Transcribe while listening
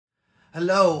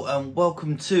Hello and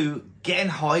welcome to Getting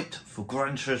Hyped for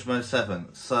Gran Turismo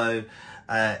 7. So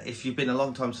if you've been a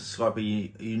long time subscriber,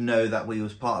 you know that we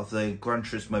was part of the Gran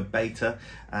Turismo beta.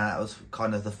 That was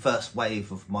kind of the first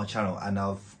wave of my channel, and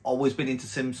I've always been into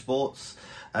sim sports,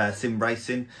 sim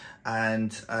racing,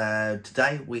 and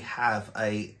today we have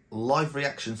a live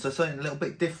reaction, so something a little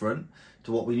bit different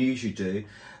to what we usually do,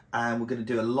 and we're going to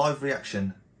do a live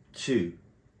reaction to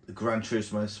the Gran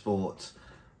Turismo Sport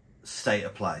State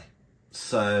of Play.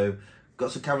 So,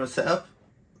 got some cameras set up,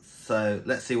 so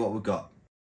let's see what we've got.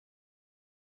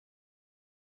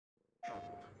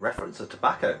 Reference of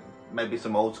tobacco, maybe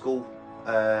some old school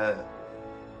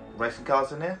racing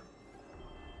cars in here.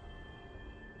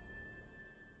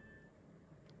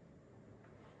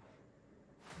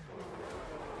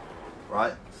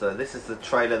 Right, so this is the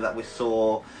trailer that we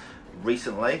saw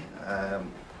recently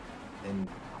in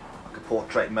like a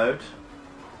portrait mode.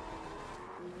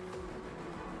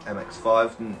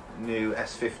 MX-5, new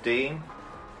S15,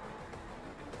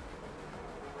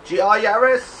 GR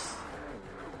Yaris.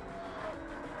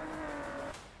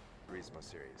 Turismo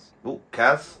series. Oh,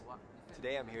 Kaz.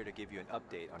 Today I'm here to give you an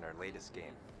update on our latest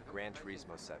game, Gran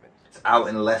Turismo 7. It's out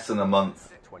in less than a month.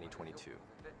 2022.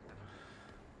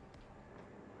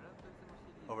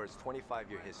 Over its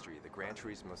 25-year history, the Gran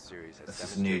Turismo series has... This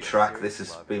is a new track. This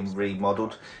has been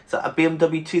remodeled. Is that a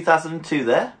BMW 2002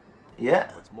 there?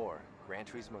 Yeah. What's more, Gran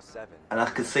Turismo 7... And I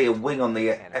can see a wing on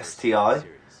the STI.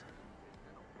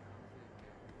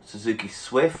 Suzuki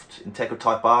Swift, Integra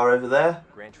Type R over there.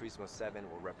 Gran Turismo 7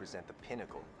 will represent the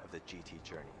pinnacle of the GT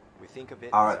journey. We think of it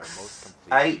as our most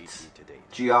complete GT to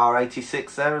date.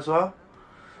 GR86 there as well.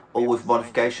 All with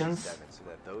modifications. So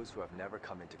that those who have never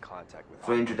come into contact with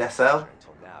 300 SL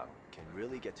until now can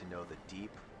really get to know the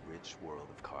deep, rich world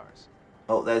of cars.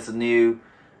 Oh, there's a new...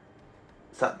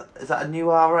 Is that a new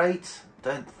R8?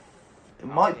 It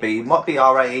might be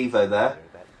R8 Evo there.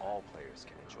 That all players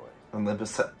can enjoy. And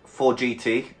the 4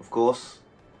 GT, of course.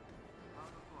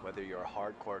 Whether you're a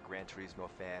hardcore Gran Turismo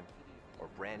fan or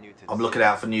brand new to I'm looking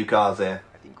out for new cars here.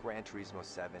 I think Gran Turismo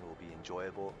 7 will be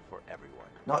enjoyable for everyone.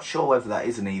 Not sure whether that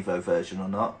is an Evo version or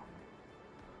not.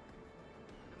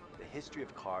 The history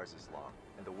of cars is long,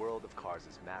 and the world of cars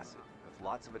is massive, with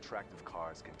lots of attractive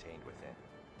cars contained within.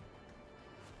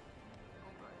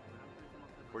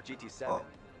 For GT7,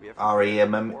 we have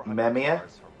Memia.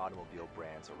 cars from automobile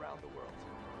brands around the world.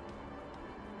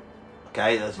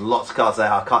 Okay, there's lots of cars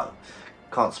there. I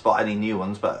can't spot any new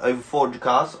ones, but over 400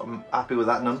 cars. I'm happy with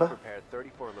that number. Prepared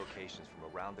 34 locations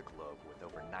from around the globe with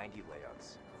over 90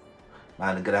 layouts.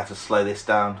 Man, I'm gonna have to slow this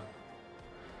down.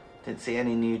 Didn't see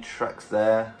any new tracks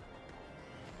there.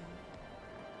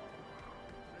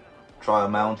 Trial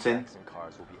Mountain. And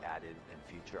cars will be added in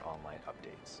future online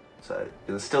updates. So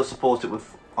it'll still support it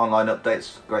with online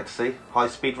updates. Great to see. High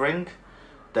Speed Ring,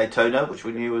 Daytona, which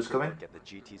we knew was coming. Get the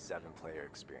GT7 player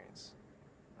experience.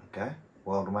 Okay,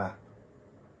 world map.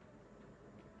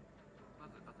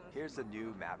 Here's the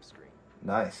new map screen.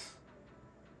 Nice.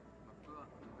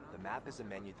 The map is a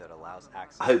menu that allows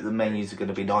access. I hope the menus are going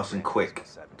to be nice and quick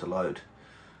to load.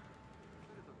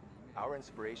 Our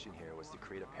inspiration here was to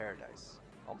create a paradise,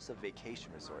 almost a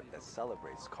vacation resort that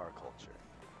celebrates car culture.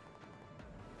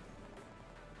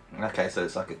 Okay, so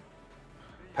it's like a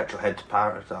petrol head to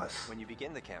paradise. When you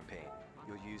begin the campaign,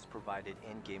 you'll use provided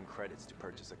in-game credits to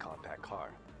purchase a compact car.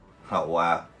 Oh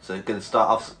wow! So you're going to start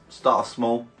off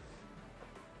small.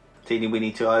 Teeny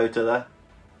weeny Toyota there.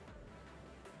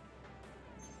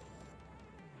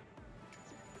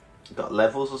 You've got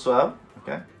levels as well.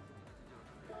 Okay.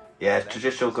 Yeah,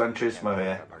 traditional Gran Turismo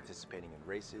here. Participating in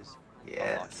races.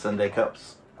 Yeah, Sunday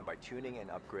Cups. And by tuning and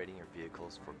upgrading your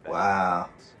vehicles for better wow.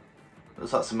 performance.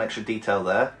 Looks like some extra detail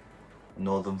there.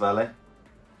 Northern Valley.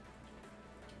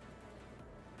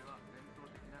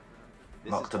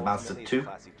 Locked to Mazda 2.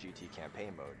 Classic GT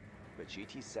campaign mode, but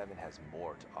GT7 has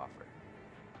more to offer.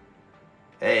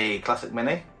 Hey, Classic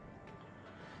Mini.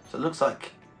 So it looks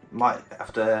like you might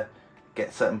have to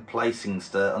get certain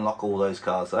placings to unlock all those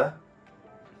cars there.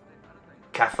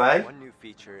 Cafe. One new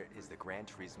feature is the Gran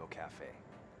Turismo Cafe.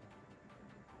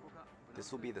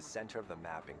 This will be the center of the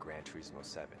map in Gran Turismo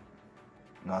 7.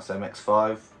 Nice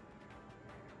MX-5.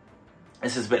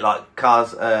 This is a bit like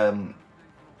cars,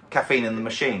 caffeine in the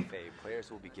machine. Cafe, players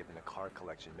will be given a car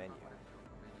collection menu.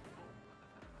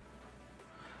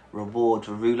 Reward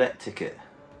roulette ticket.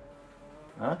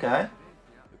 Okay.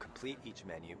 You complete each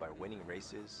menu by winning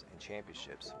races and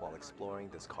championships while exploring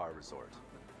this car resort.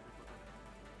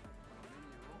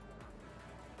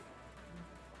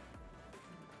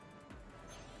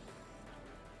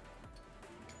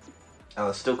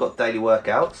 I've still got daily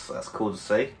workouts, that's cool to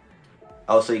see.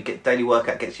 Oh, so you get daily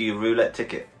workout gets you a roulette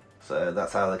ticket. So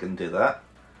that's how they can do that.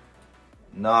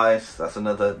 Nice. That's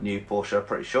another new Porsche,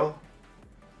 pretty sure.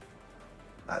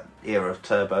 That era of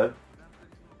turbo.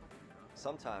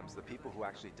 Sometimes the people who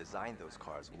actually designed those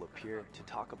cars will appear to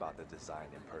talk about the design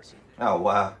in person. Oh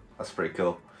wow, that's pretty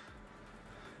cool.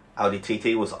 Audi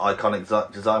TT was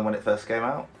iconic design when it first came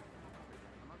out.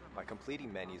 By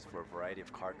completing menus for a variety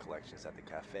of car collections at the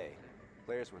cafe,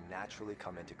 players would naturally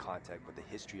come into contact with the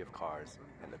history of cars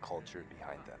and the culture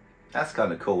behind them. That's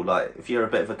kind of cool. Like, if you're a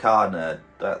bit of a car nerd,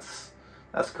 that's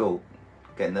cool.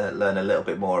 Getting to learn a little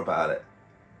bit more about it.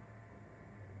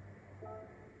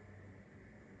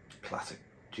 Classic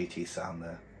GT sound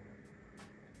there.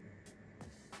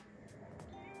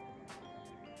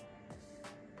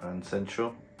 Brand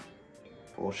Central,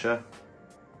 Porsche,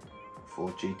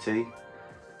 Ford GT.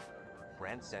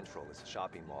 Grand Central is a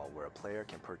shopping mall where a player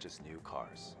can purchase new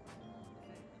cars.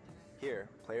 Here,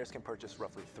 players can purchase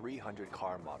roughly 300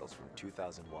 car models from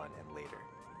 2001 and later.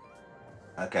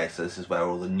 Okay, so this is where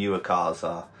all the newer cars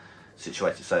are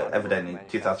situated. So evidently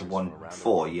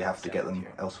 2001-4, you have to get them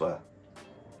elsewhere.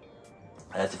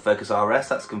 There's the Focus RS,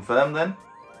 that's confirmed then.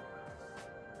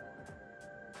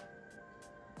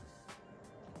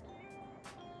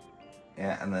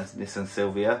 Yeah, and there's Nissan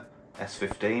Silvia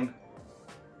S15.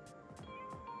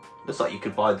 Looks like you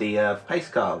could buy the pace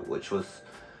car, which was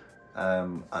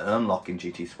an unlock in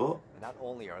GT Sport. Not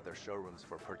only are there showrooms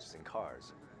for purchasing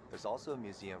cars, there's also a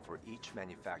museum for each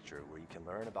manufacturer where you can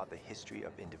learn about the history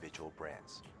of individual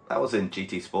brands. That was in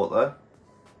GT Sport though.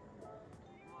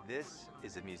 This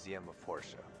is a museum of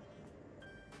Porsche.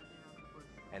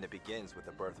 And it begins with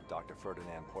the birth of Dr.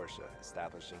 Ferdinand Porsche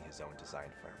establishing his own design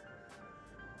firm.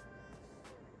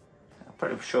 I'm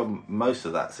pretty sure most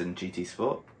of that's in GT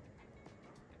Sport.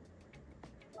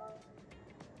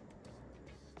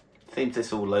 Seems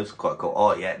this all looks quite cool.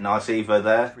 Oh yeah, nice Evo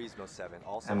there.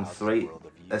 M3.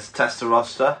 There's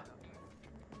Testarossa.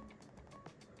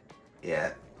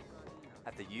 Yeah.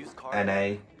 At the used car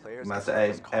NA, Mazda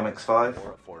A, MX-5.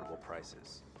 More affordable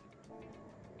prices.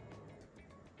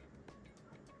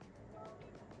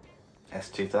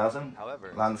 S2000.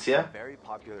 However, Lancia. Very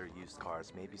popular used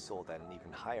cars may be sold at an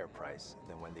even higher price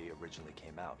than when they originally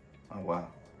came out. Oh wow.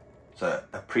 So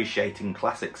appreciating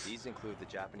classics. These include the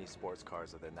Japanese sports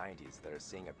cars of the 90s that are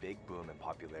seeing a big boom in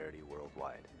popularity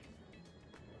worldwide.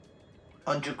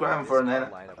 100 grand for an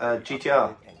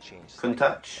GTR. Couldn't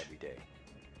touch.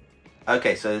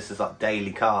 Okay, so this is like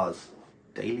daily cars.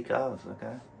 Daily cars,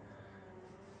 okay.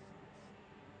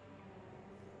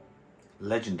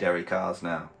 Legendary cars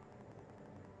now.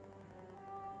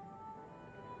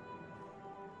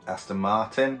 Aston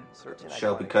Martin,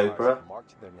 Shelby Cobra.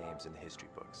 Their names in the history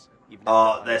books.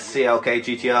 Oh, there's CLK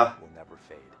GTR. Will never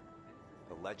fade.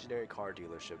 The legendary car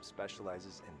dealership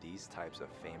specializes in these types of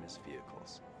famous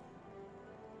vehicles.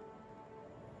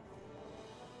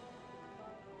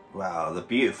 Wow, they're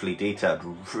beautifully detailed,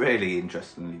 really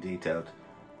interestingly detailed.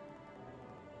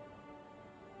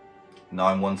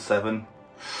 917.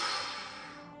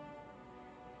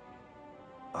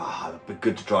 Ah, it'd be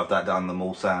good to drive that down the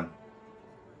Mulsanne.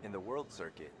 In the World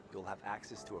Circuit, you'll have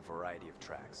access to a variety of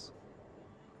tracks.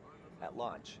 At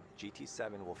launch,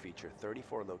 GT7 will feature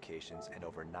 34 locations and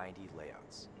over 90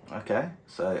 layouts. Okay,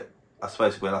 so I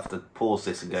suppose we'll have to pause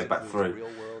this and go back through. Real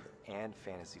world and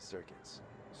fantasy circuits.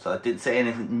 So I didn't see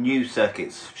any new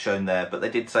circuits shown there, but they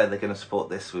did say they're going to support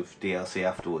this with DLC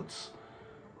afterwards.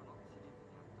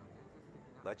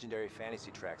 Legendary fantasy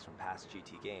tracks from past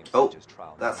GT games. Oh, such as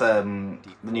Trial that's the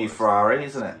new Ferrari,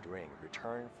 isn't it?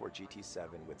 Return for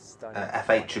GT7 with stunning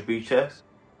F8 Tributo.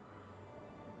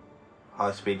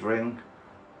 High Speed Ring.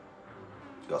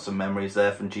 Got some memories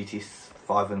there from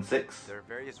GT5 and 6. There are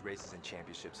various races and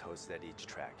championships hosted at each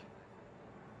track.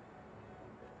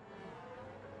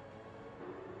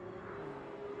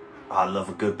 I love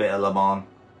a good bit of Le Mans.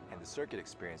 And the circuit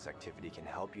experience activity can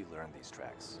help you learn these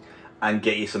tracks. And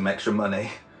get you some extra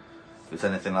money. If it's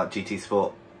anything like GT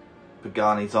Sport.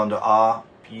 Pagani's Honda R.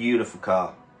 Beautiful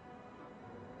car.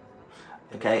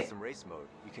 Okay. In some race mode,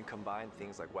 you can combine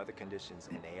things like weather conditions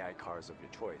and AI cars of your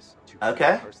choice to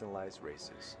create personalized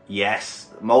races. Yes,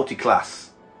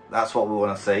 multi-class. That's what we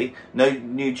want to see. No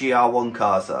new GR1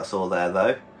 cars that I saw there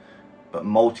though, but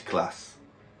multi-class.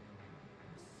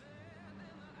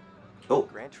 Oh,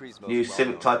 Gran Turismo's new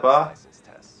Civic Type R.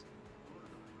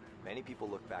 Many people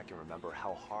look back and remember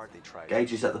how hard they tried.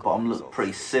 Gauges at the bottom look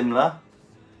pretty similar.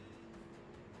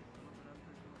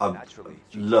 I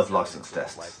love license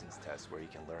tests. License tests where you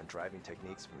can learn driving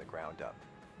techniques from the ground up.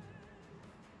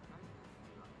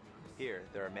 Here,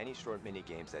 there are many short mini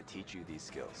games that teach you these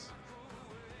skills.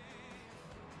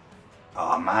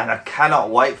 Oh man, I cannot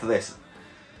wait for this.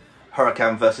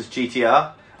 Huracan versus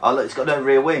GTR. Oh look, it's got no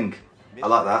rear wing. I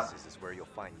like that. This is where you'll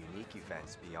find unique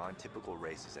events beyond typical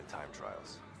races and time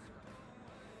trials.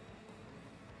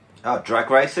 Oh, drag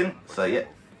racing. So yeah.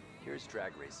 Here's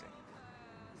drag racing.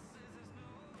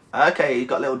 Okay, you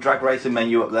got a little drag racing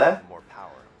menu up there. More power,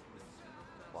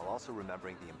 while also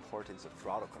remembering the importance of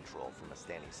throttle control from a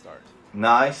standing start.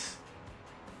 Nice.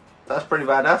 That's pretty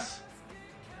badass.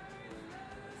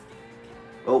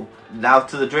 Oh, now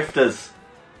to the drifters.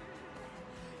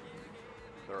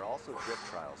 There are also drift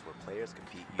trials where players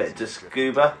compete. Bit of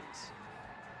scuba.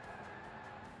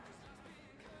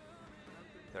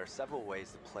 There are several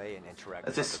ways to play and interact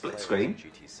Is with this other split players screen?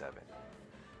 in GT7.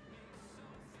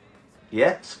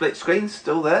 Yeah, split screen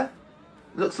still there.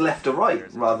 Looks left to right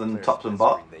rather than top and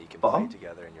bottom.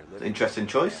 Interesting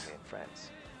choice.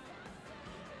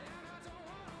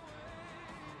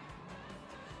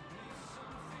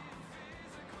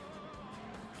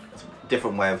 It's a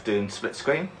different way of doing split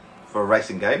screen for a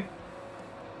racing game.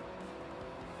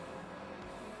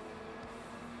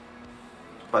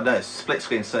 But no, split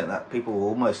screen is something that people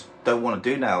almost don't want to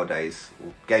do nowadays,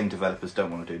 or game developers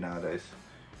don't want to do nowadays.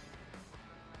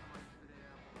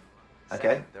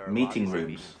 Okay, there are meeting lobbies and rooms.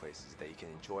 meeting places that you can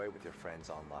enjoy with your friends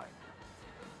online.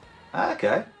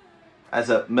 Okay, as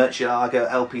a Murcielago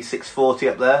LP640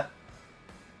 up there.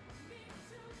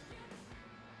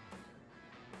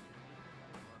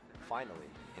 Finally,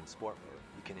 in sport mode,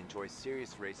 you can enjoy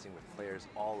serious racing with players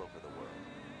all over the world.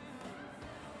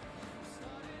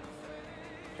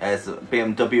 There's a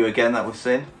BMW again that we've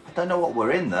seen. I don't know what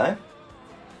we're in though.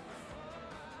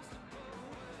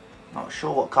 Not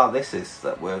sure what car this is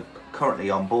that we're currently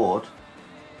on board.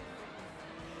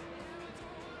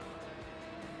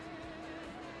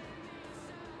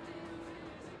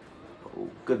 Oh,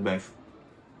 good move.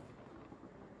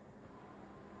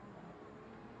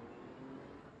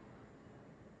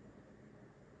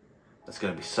 There's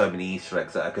going to be so many Easter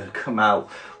eggs that are going to come out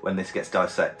when this gets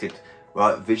dissected.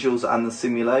 Right, visuals and the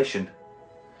simulation.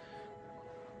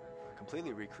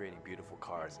 Completely recreating beautiful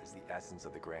cars is the essence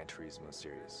of the Gran Turismo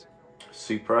series.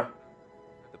 Supra.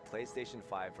 The PlayStation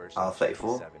 5 version of R34.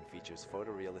 GT7 features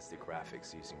photorealistic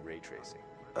graphics using ray tracing.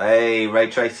 Hey, ray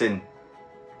tracing.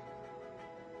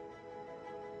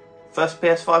 First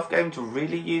PS5 game to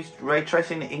really use ray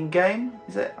tracing in-game,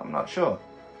 is it? I'm not sure.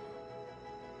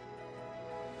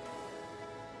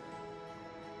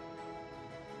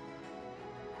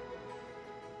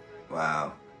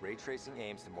 Wow. Ray tracing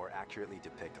aims to more accurately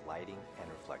depict lighting and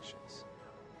reflections.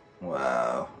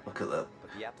 Wow. Look at the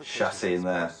But the application chassis that in is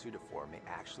more there. suited for may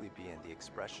actually be in the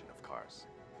expression of cars.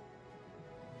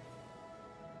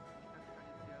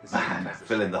 This is Man, because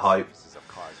feeling the shiny hype. surfaces of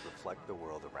cars reflect the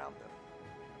world around them.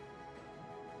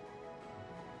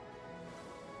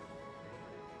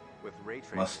 With ray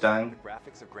tracing, Mustang. the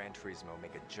graphics of Gran Turismo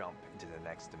make a jump into the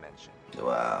next dimension.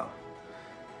 Wow.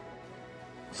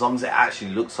 As long as it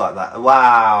actually looks like that.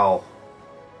 Wow.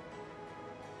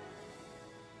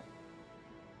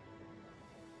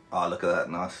 Oh, look at that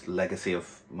nice legacy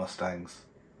of Mustangs.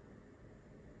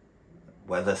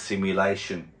 Weather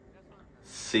simulation.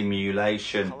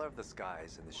 The color of the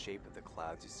skies and the shape of the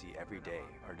clouds you see every day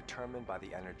are determined by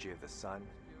the energy of the sun,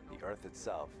 the earth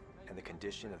itself, and the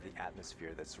condition of the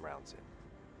atmosphere that surrounds it.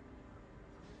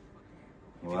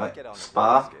 If you look at it on a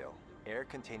Spa. global scale, air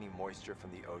containing moisture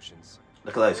from the oceans.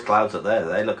 Look at those clouds up there.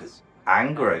 They look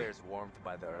angry. Air is warmed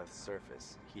by the Earth's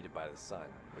surface, heated by the sun,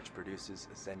 which produces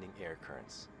ascending air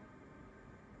currents.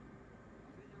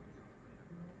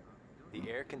 The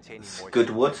air containing moisture good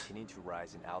wood. continue to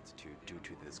rise in altitude due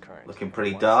to this current. Looking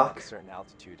pretty Once dark. at a certain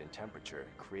altitude and temperature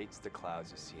creates the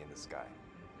clouds you see in the sky.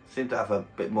 Seem to have a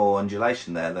bit more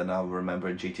undulation there than I remember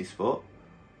in GT Sport.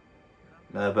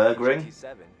 Nürburgring. In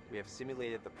GT7, we have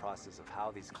simulated the process of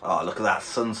how these Oh, clouds look at that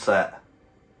sunset.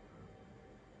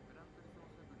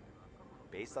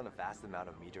 Based on a vast amount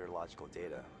of meteorological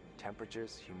data,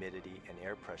 temperatures, humidity, and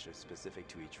air pressure specific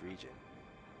to each region.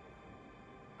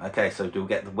 Okay, so do we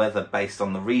get the weather based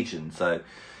on the region? So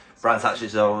Brands Hatch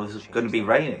is always going to be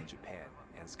raining. In Japan,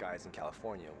 and skies in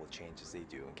California will change as they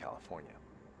do in California.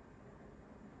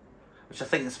 Which I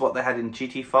think is what they had in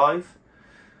GT5.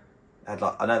 They had,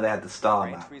 like, I know they had the star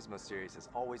Gran map. Turismo series has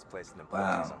always placed an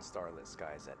importance Wow. on starlit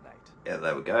skies at night. Yeah,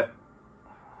 there we go.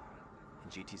 In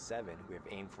GT7, we have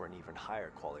aimed for an even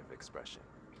higher quality of expression.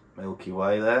 Milky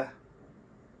Way there.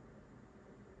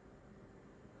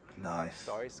 Nice.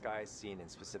 Starry skies seen in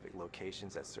specific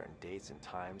locations at certain dates and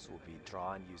times will be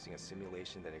drawn using a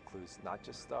simulation that includes not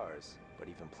just stars, but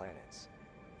even planets.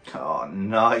 Oh, The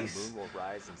nice. moon will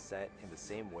rise and set in the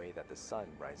same way that the sun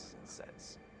rises and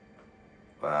sets.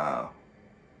 Wow.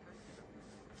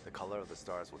 The color of the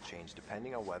stars will change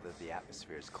depending on whether the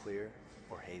atmosphere is clear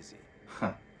or hazy.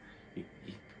 You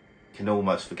can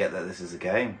almost forget that this is a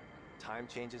game. Time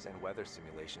changes and weather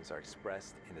simulations are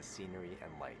expressed in the scenery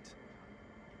and light.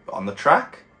 But on the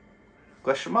track?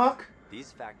 Question mark?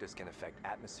 These factors can affect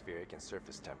atmospheric and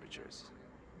surface temperatures.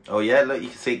 Oh yeah, look, you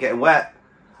can see it getting wet.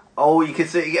 Oh, you can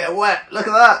see it getting wet. Look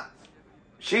at that.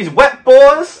 She's wet,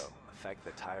 boys. Affect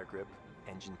the tire grip,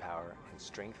 engine power, and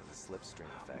strength of the slipstream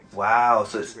effect. Wow,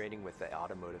 so it's integrating with the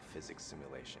automotive physics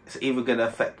simulation. It's even going to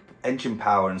affect engine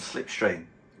power and slipstream,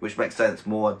 which makes sense.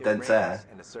 More dense air.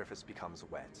 And the surface becomes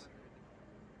wet.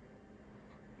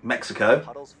 Mexico.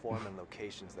 Puddles form in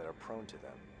locations that are prone to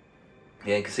them.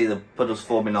 Yeah, you can see the puddles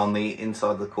forming on the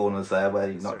inside of the corners there,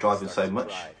 where you're not driving so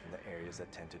much.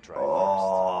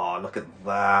 Oh, look at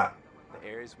that. The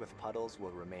areas with puddles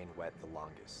will remain wet the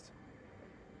longest.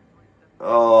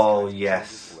 Oh,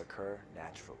 yes. Will occur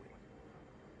naturally.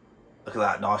 Look at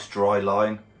that nice dry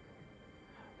line.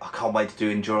 I can't wait to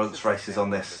do endurance races on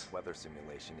this. Weather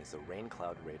simulation is a rain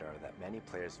cloud radar that many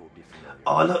players will be familiar with.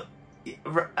 Oh, look.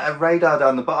 A radar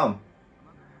down the bottom.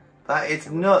 That is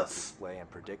nuts. Display and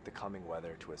predict the coming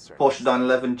weather to a certain Porsche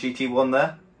 911 GT1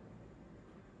 there.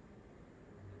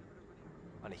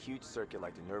 On a huge circuit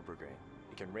like the Nürburgring,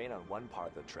 it can rain on one part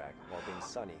of the track while being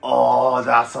sunny. Oh,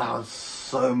 that sounds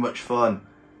so much fun.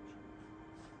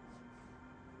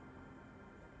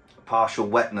 Partial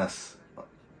wetness.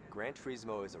 Gran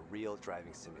Turismo is a real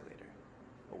driving simulator,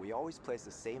 but we always place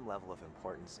the same level of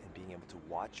importance in being able to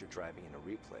watch your driving in a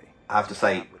replay. I have to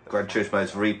say, Gran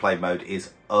Turismo's replay mode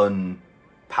is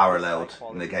unparalleled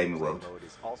in the gaming world. Mode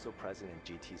is also present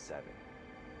in GT7.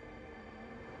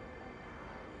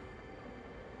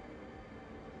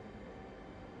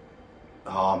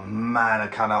 Oh man, I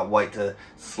cannot wait to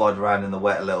slide around in the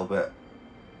wet a little bit.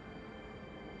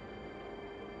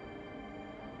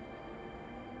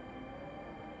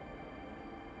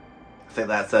 I think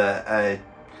that's a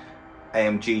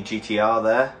AMG GTR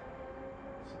there.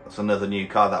 That's another new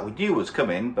car that we knew was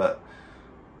coming, but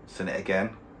seen it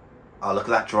again. Oh, look at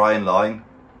that drying line.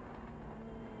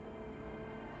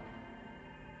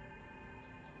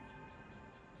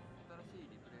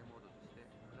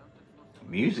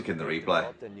 Music in the replay.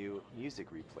 Developed a new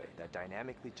music replay that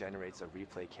dynamically generates a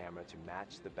replay camera to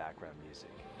match the background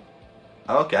music.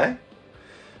 Okay.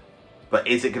 But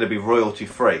is it going to be royalty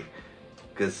free?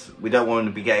 Because we don't want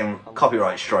to be getting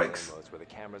copyright strikes. Modes where the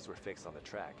cameras were fixed on the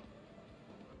track.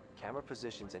 Camera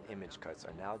positions and image cuts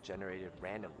are now generated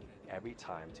randomly every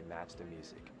time to match the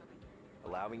music,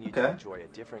 allowing you to enjoy a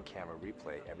different camera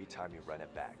replay every time you run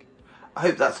it back. I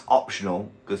hope that's optional,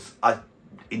 because I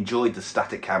enjoyed the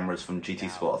static cameras from GT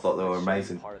Sport. I thought they were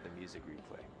amazing. Part of the music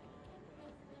replay.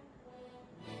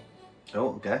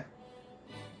 Oh, okay.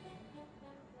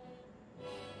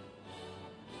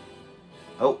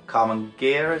 Oh, common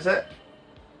gear, is it?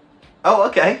 Oh,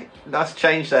 okay. Nice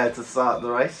change there to start the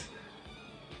race.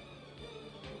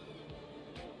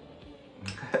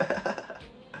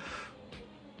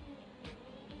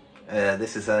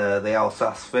 This is the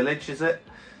Alsace village, is it?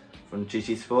 From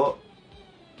GT Sport.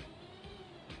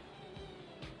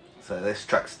 So this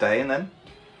track's staying then.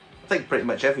 I think pretty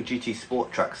much every GT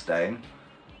Sport track's staying.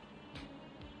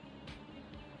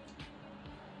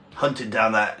 Hunting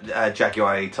down that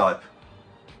Jaguar E-Type.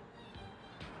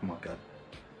 Oh my god.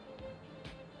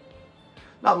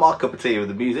 Not my cup of tea with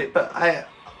the music, but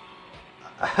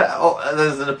oh,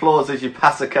 there's an applause as you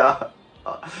pass a car.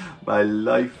 My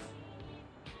life.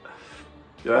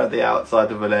 You're at the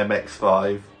outside of an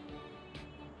MX-5.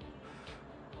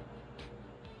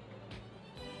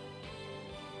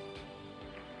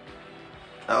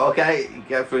 Okay, you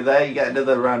go through there, you get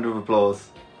another round of applause.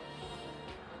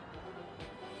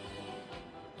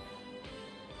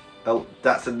 Oh,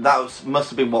 must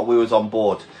have been what we was on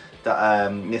board.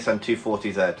 That Nissan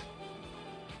 240Z.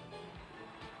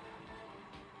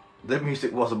 The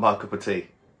music wasn't my cup of tea.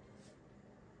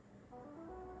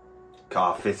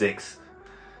 Car physics.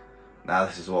 Now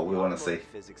this is what we want to see.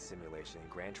 Physics simulation in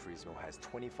Gran Turismo has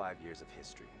 25 years of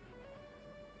history.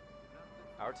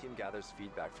 Our team gathers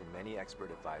feedback from many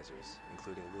expert advisors,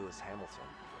 including Lewis Hamilton,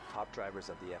 top drivers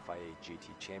of the FIA GT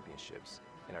Championships,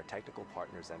 and our technical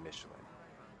partners at Michelin.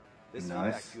 This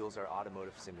feedback fuels our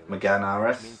automotive simulation,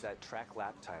 which means that track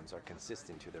lap times are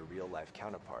consistent to their real-life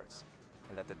counterparts,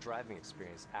 and that the driving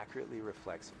experience accurately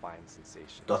reflects fine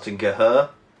sensations. Dottinger.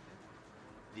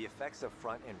 The effects of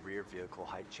front and rear vehicle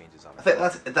height changes on I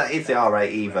think that is the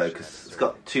R8 Evo, because it's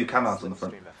got two cameras on the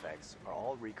front. Slipstream effects are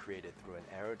all recreated through an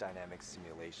aerodynamic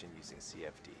simulation using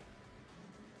CFD.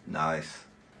 Nice.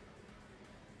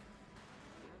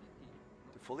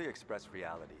 To fully express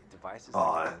reality, devices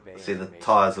Oh, that convey see the information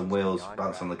tyres and wheels beyond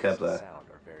bounce on the graphics curb and there. sound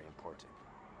are very important.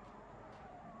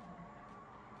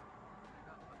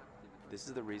 This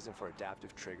is the reason for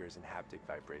adaptive triggers and haptic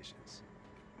vibrations.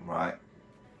 Right.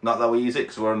 Not that we use it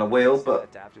because we're on a wheel, but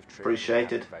adaptive trigger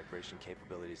appreciated. and haptic vibration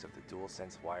capabilities of the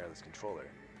DualSense wireless controller,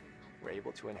 we're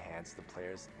able to enhance the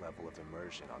player's level of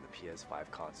immersion on the PS5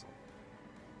 console.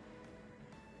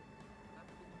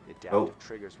 The adaptive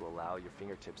triggers will allow your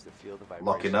fingertips to feel the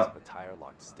vibrations of a tire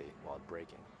locked state while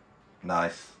braking.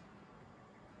 Nice.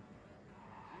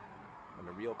 When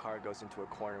a real car goes into a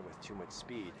corner with too much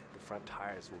speed, the front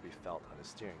tires will be felt on the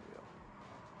steering wheel.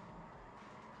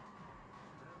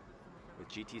 With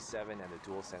GT7 and the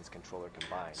DualSense controller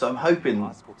combined, so I'm hoping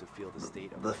it's possible to feel the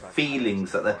state of the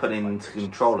feelings that they're putting into the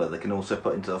controller, they can also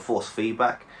put into the force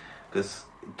feedback, because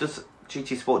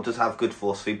GT Sport does have good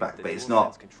force feedback, but it's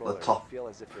not the top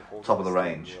of the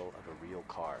range. Of a real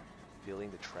car, feeling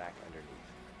the track underneath.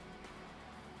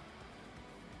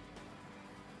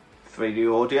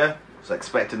 3D audio, so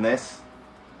expecting this.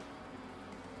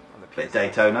 On the Bit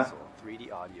Daytona. console,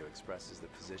 3D audio expresses the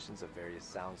positions of various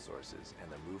sound sources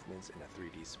and the movements in a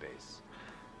 3D space.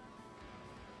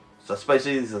 So I suppose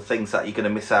these are the things that you're going to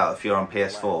miss out if you're on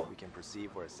PS4. We can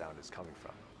perceive where sound is coming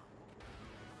from.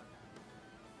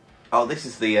 Oh, this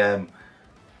is the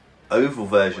oval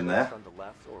version there. From the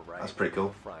left or right, that's pretty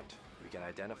cool. Front, we can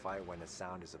identify when the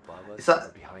sound is above us Is that or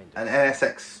behind us. an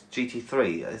NSX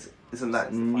GT3? Isn't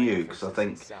that new? Because I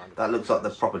think that looks like the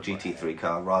proper GT3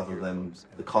 car rather than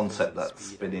the concept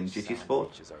that's been in GT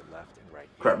Sport.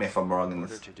 Correct me if I'm wrong in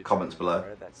the comments below.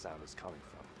 Where that sound is coming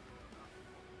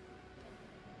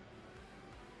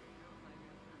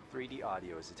from. 3D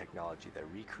audio is a technology that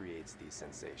recreates these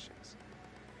sensations.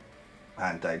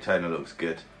 And Daytona looks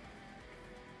good.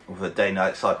 With a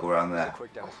day-night cycle around Here's there. a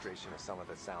quick demonstration of some of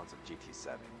the sounds of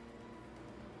GT7.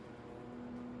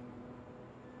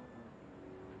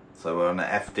 So we're on an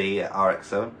FD at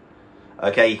RX7.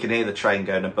 Okay, you can hear the train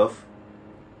going above.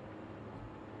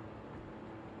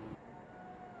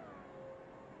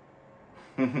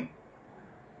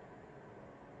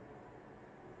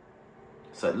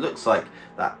 So it looks like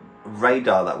that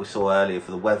radar that we saw earlier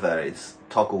for the weather is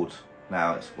toggled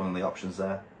now. It's one of the options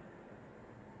there.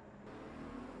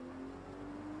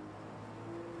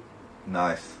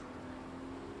 Nice.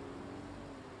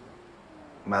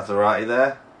 Maserati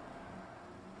there.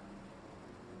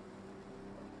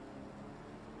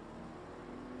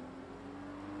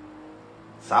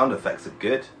 Sound effects are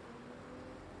good.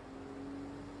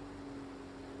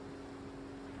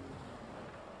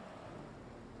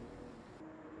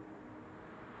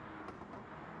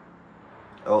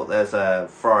 Oh, there's a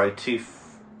Ferrari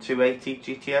 280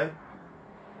 GTO.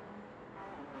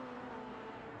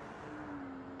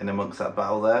 In amongst that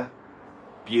battle there.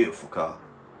 Beautiful car.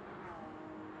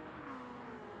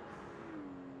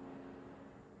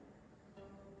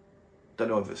 Don't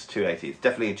know if it's 280. It's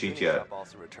definitely a GTO.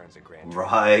 Also returns in Gran Turismo.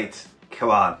 Right.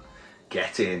 Come on.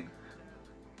 Get in.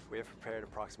 We have prepared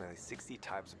approximately 60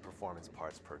 types of performance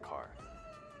parts per car.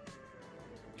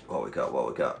 What we got? What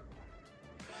we got?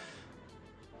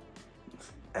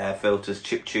 Air filters,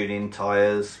 chip tuning,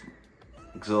 tyres,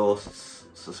 exhausts,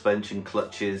 suspension,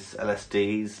 clutches,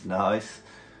 LSDs. Nice.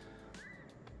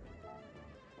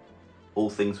 All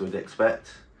things we'd expect.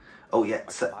 Oh yeah,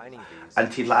 so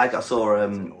anti-lag. I saw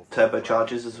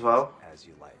turbochargers as well. As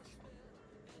you like.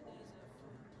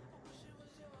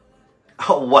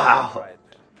 Oh wow!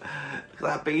 Look at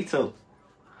that Beetle.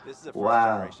 This is a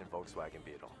first-generation Volkswagen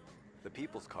Beetle. The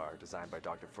people's car, designed by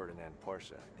Dr. Ferdinand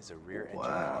Porsche, is a rear-engine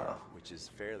car, which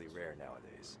is fairly rare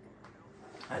nowadays.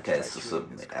 Okay, so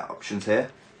some options here.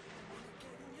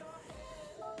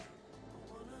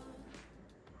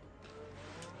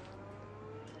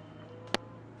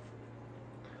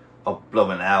 Oh,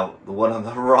 blooming out. The one on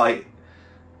the right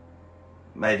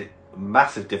made a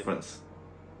massive difference.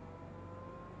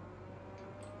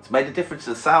 It's made a difference to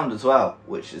the sound as well,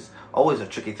 which is always a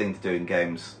tricky thing to do in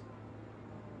games.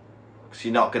 Because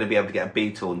you're not going to be able to get a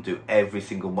Beetle and do every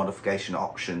single modification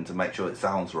option to make sure it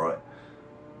sounds right.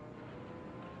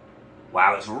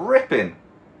 Wow, it's ripping!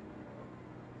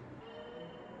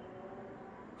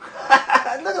 Look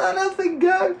at that little thing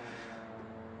go!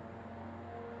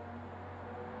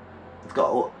 It's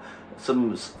got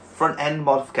some front end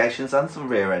modifications and some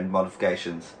rear end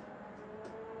modifications.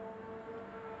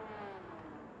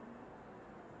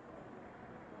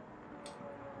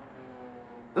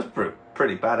 That's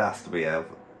pretty badass to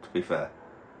be fair.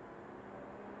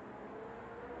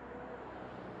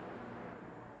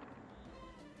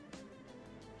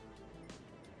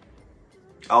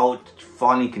 Oh,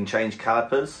 finally can change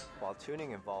calipers.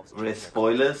 Tuning involves rear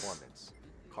spoilers.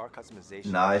 Car customization.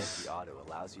 Nice. Auto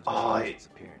allows you to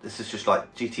this is just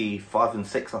like GT5 and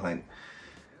 6, I think.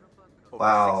 Over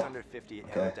Wow. 650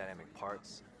 aerodynamic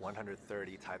parts,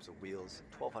 130 types of wheels,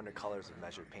 1,200 colors of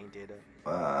measured paint data.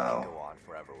 Wow. You can go on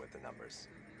forever with the numbers.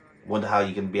 Wonder how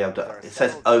you can be able to. It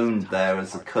says owned there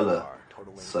as a colour,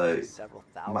 so you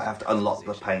might have to unlock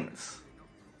the paints.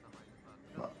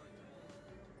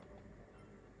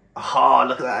 Ah,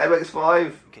 look at that MX-5.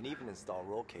 You can even install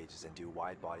roll cages and do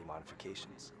wide body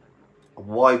modifications. A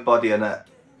wide body on a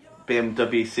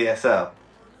BMW CSL.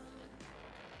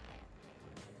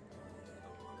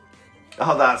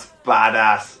 Oh, that's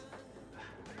badass.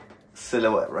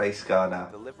 Silhouette race car now.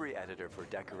 The livery editor for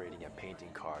decorating and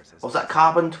painting cars has... What's that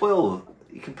carbon twill?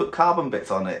 You can put carbon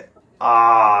bits on it.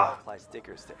 Ah. Apply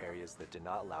stickers to areas that did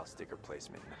not allow sticker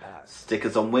placement in the past.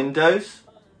 Stickers on windows.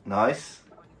 Nice.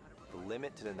 The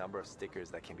limit to the number of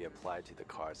stickers that can be applied to the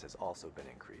cars has also been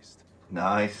increased.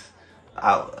 Nice.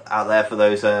 Out there for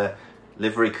those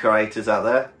livery creators out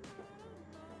there.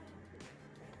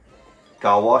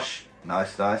 Car wash.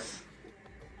 Nice, nice.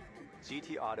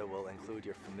 GT Auto will include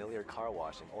your familiar car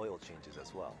wash and oil changes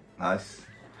as well. Nice.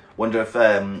 Wonder if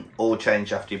oil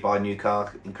change after you buy a new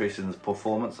car increases the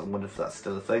performance. I wonder if that's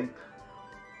still a thing.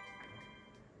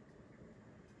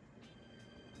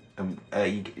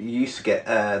 You used to get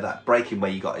that braking where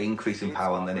you got increase in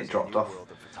power and then it dropped off.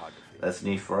 There's a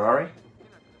new Ferrari.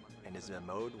 And is a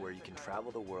mode where you can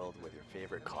travel the world with your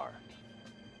favorite car.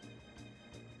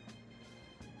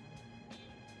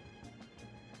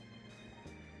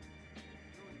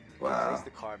 Wow. Place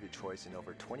the car of your choice in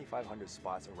over 2,500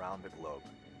 spots around the globe.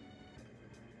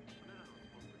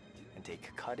 And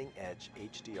take cutting-edge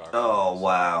HDR photos. Oh,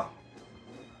 wow.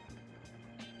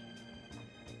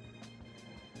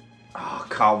 Oh,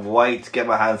 can't wait to get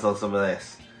my hands on some of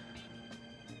this.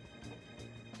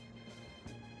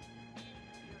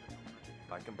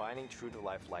 By combining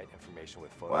true-to-life light information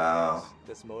with photographs,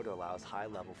 this mode allows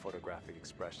high-level photographic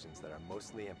expressions that are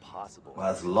mostly impossible.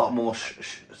 Well, there's a lot more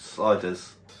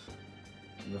sliders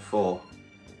than before.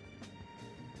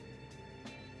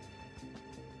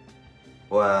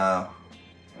 Wow.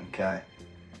 Okay.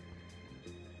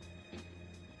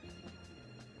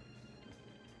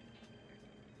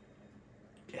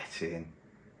 Get in.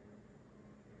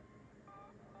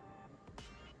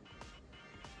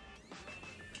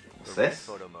 What's this?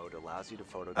 Photo mode allows you to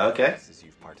photograph races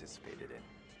you've participated in.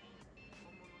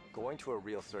 Going to a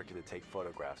real circuit to take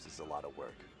photographs is a lot of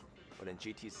work. But in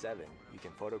GT7, you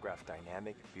can photograph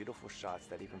dynamic, beautiful shots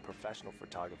that even professional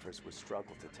photographers would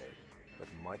struggle to take with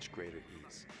much greater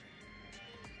ease.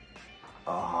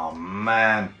 Oh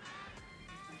man.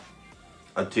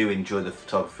 I do enjoy the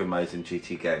photography modes in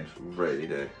GT games, really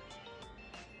do.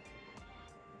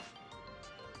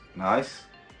 Nice.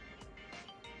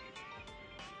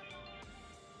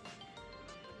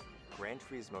 Gran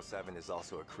Turismo 7 is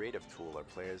also a creative tool our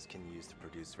players can use to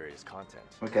produce various content.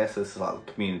 Okay, so this is like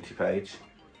the community page.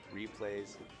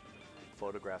 Replays,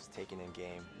 photographs taken in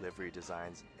game, livery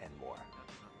designs, and more.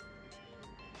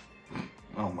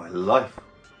 Oh my life.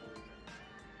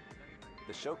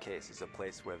 The showcase is a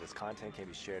place where this content can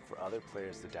be shared for other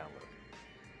players to download.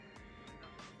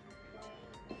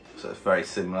 So it's very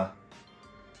similar.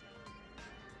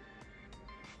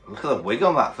 Look at the wig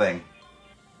on that thing.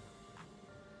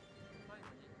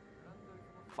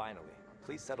 Finally,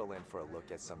 please settle in for a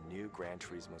look at some new Gran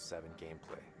Turismo 7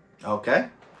 gameplay. Okay.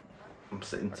 I'm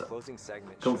sitting Our closing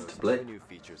segment comfortably. shows 2 new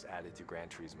features added to Gran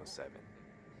Turismo 7.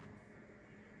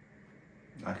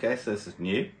 Okay, so this is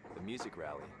new. The Music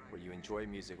Rally, where you enjoy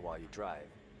music while you drive.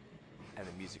 And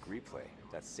the Music Replay,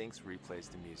 that syncs replays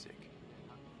to music.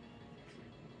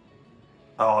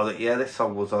 Oh, yeah, this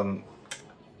song was on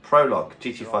Prologue,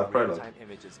 GT5 Prologue. Real-time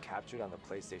images captured on the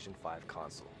PlayStation 5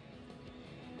 console.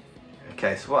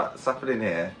 Okay, so what's happening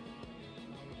here?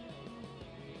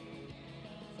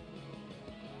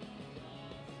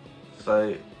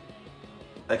 So,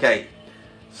 okay,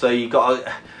 so you got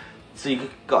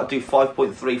to do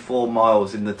 5.34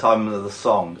 miles in the time of the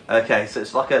song. Okay, so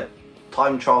it's like a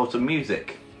time trial to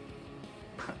music.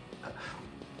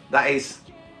 That is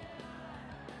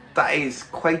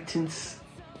Quaintance.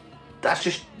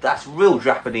 That's real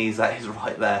Japanese. That is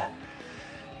right there.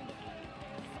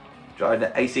 Driving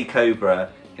an AC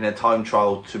Cobra in a time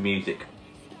trial to music.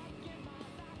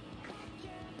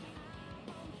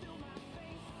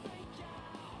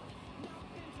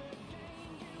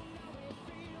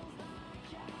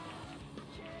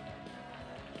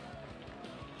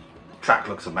 Track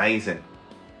looks amazing.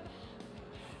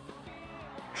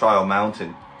 Trial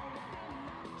Mountain.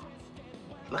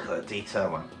 Look at the detail,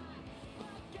 man.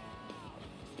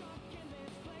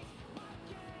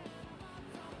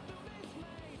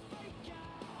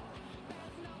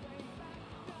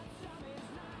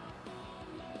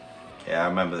 Yeah, I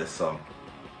remember this song.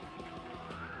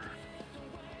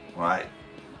 Right.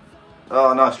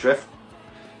 Oh, nice drift.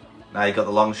 Now you got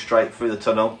the long straight through the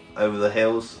tunnel, over the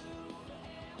hills.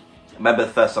 I remember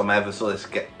the first time I ever saw this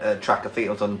track, I think it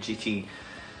was on GT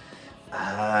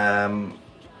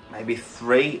maybe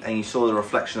 3, and you saw the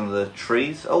reflection of the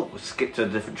trees. Oh, we skipped to a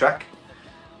different track.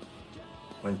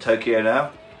 We're in Tokyo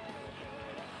now.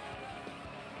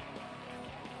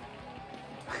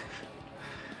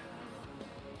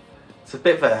 It's a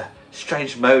bit of a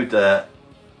strange mode to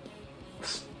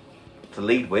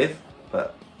lead with,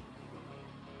 but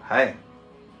hey.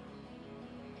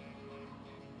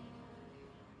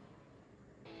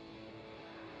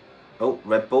 Oh,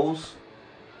 Red Bulls.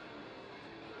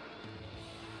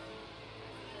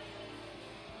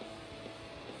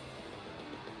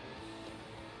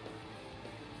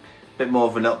 Bit more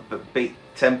of an upbeat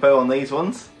tempo on these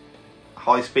ones.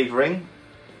 High speed ring.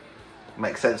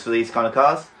 Makes sense for these kind of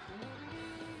cars.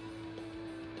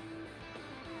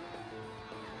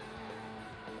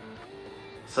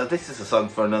 So this is a song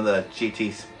for another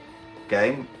GT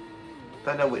game.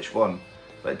 Don't know which one,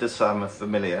 but it does sound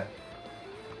familiar.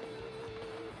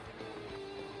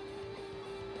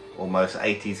 Almost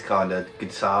 80s kind of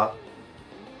guitar.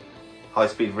 High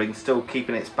speed ring, still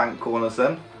keeping its bank corners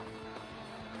then.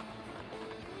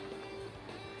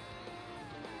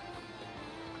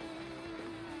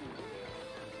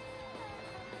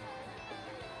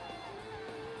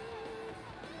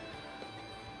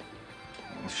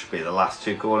 This should be the last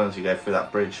 2 corners. You go through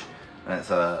that bridge and it's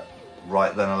a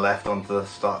right then a left onto the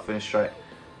start finish straight.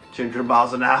 200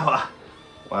 miles an hour.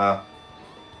 Wow.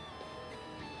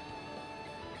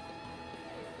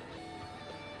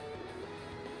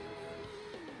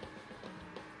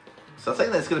 So I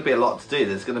think there's going to be a lot to do.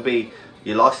 There's going to be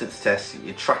your license tests,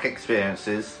 your track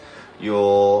experiences,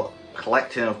 your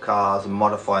collecting of cars and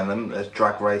modifying them. There's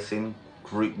drag racing,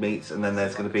 group meets, and then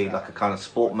there's going to be like a kind of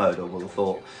sport mode, I would have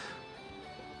thought.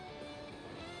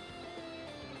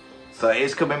 So it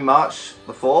is coming March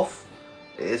the 4th.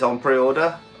 It is on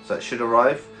pre-order, so it should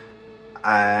arrive.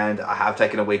 And I have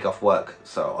taken a week off work,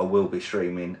 so I will be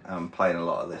streaming and playing a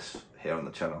lot of this here on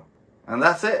the channel. And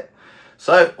that's it.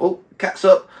 So, oh, caps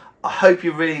up. I hope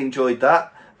you really enjoyed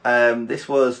that. This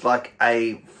was like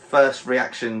a first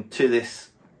reaction to this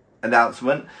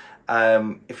announcement.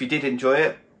 If you did enjoy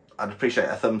it, I'd appreciate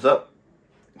a thumbs up.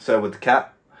 So would the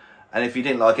cat. And if you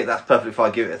didn't like it, that's perfectly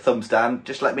fine. Give it a thumbs down.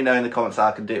 Just let me know in the comments how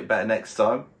I can do it better next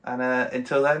time. And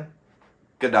until then,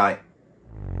 good night.